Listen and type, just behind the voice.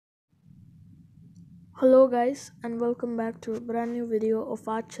Hello guys, and welcome back to a brand new video of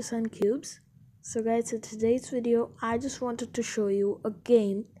arches and cubes. So guys, in today's video I just wanted to show you a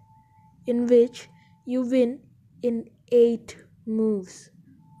game in which you win in 8 moves.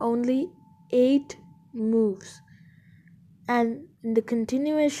 Only 8 moves. And in the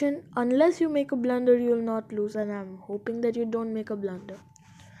continuation, unless you make a blunder, you will not lose, and I'm hoping that you don't make a blunder.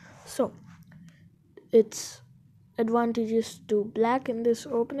 So it's advantages to black in this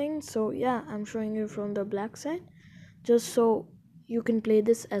opening. So yeah, I'm showing you from the black side just so you can play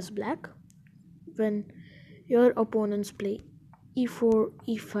this as black. When your opponents play e4,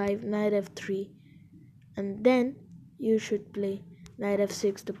 e5, knight f3, and then you should play knight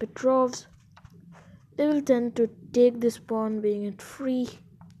f6, the Petrovs, they will tend to take this pawn, being it free,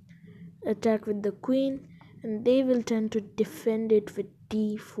 attack with the queen, and they will tend to defend it with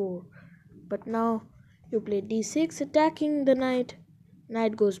d4. But now you play d6, attacking the knight.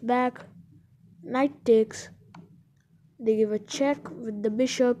 Knight goes back, knight takes. They give a check with the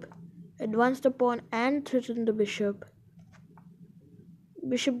bishop, advance the pawn and threaten the bishop.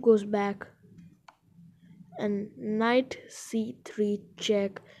 Bishop goes back, and knight c3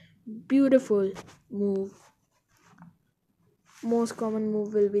 check. Beautiful move. Most common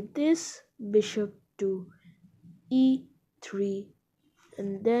move will be this, bishop to e3,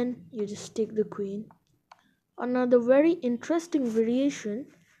 and then you just take the queen. Another very interesting variation,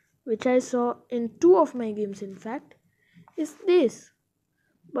 which I saw in 2 of my games in fact, is this.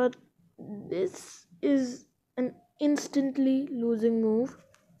 But this is an instantly losing move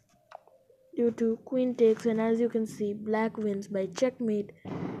due to queen takes, and as you can see, black wins by checkmate.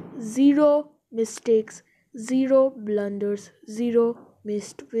 0 mistakes, 0 blunders, 0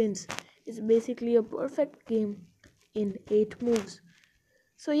 missed wins. It's basically a perfect game in 8 moves.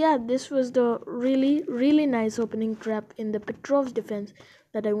 So yeah, this was the really nice opening trap in the Petrov's defense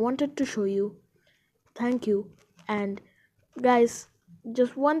that I wanted to show you. Thank you. And guys,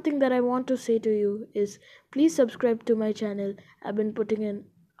 just one thing that I want to say to you is please subscribe to my channel. I've been putting in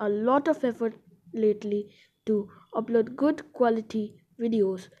a lot of effort lately to upload good quality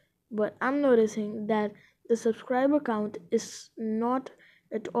videos, but I'm noticing that the subscriber count is not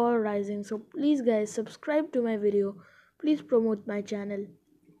at all rising. So please guys, subscribe to my video. Please promote my channel,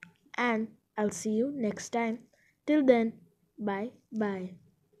 and I'll see you next time. Till then, bye bye.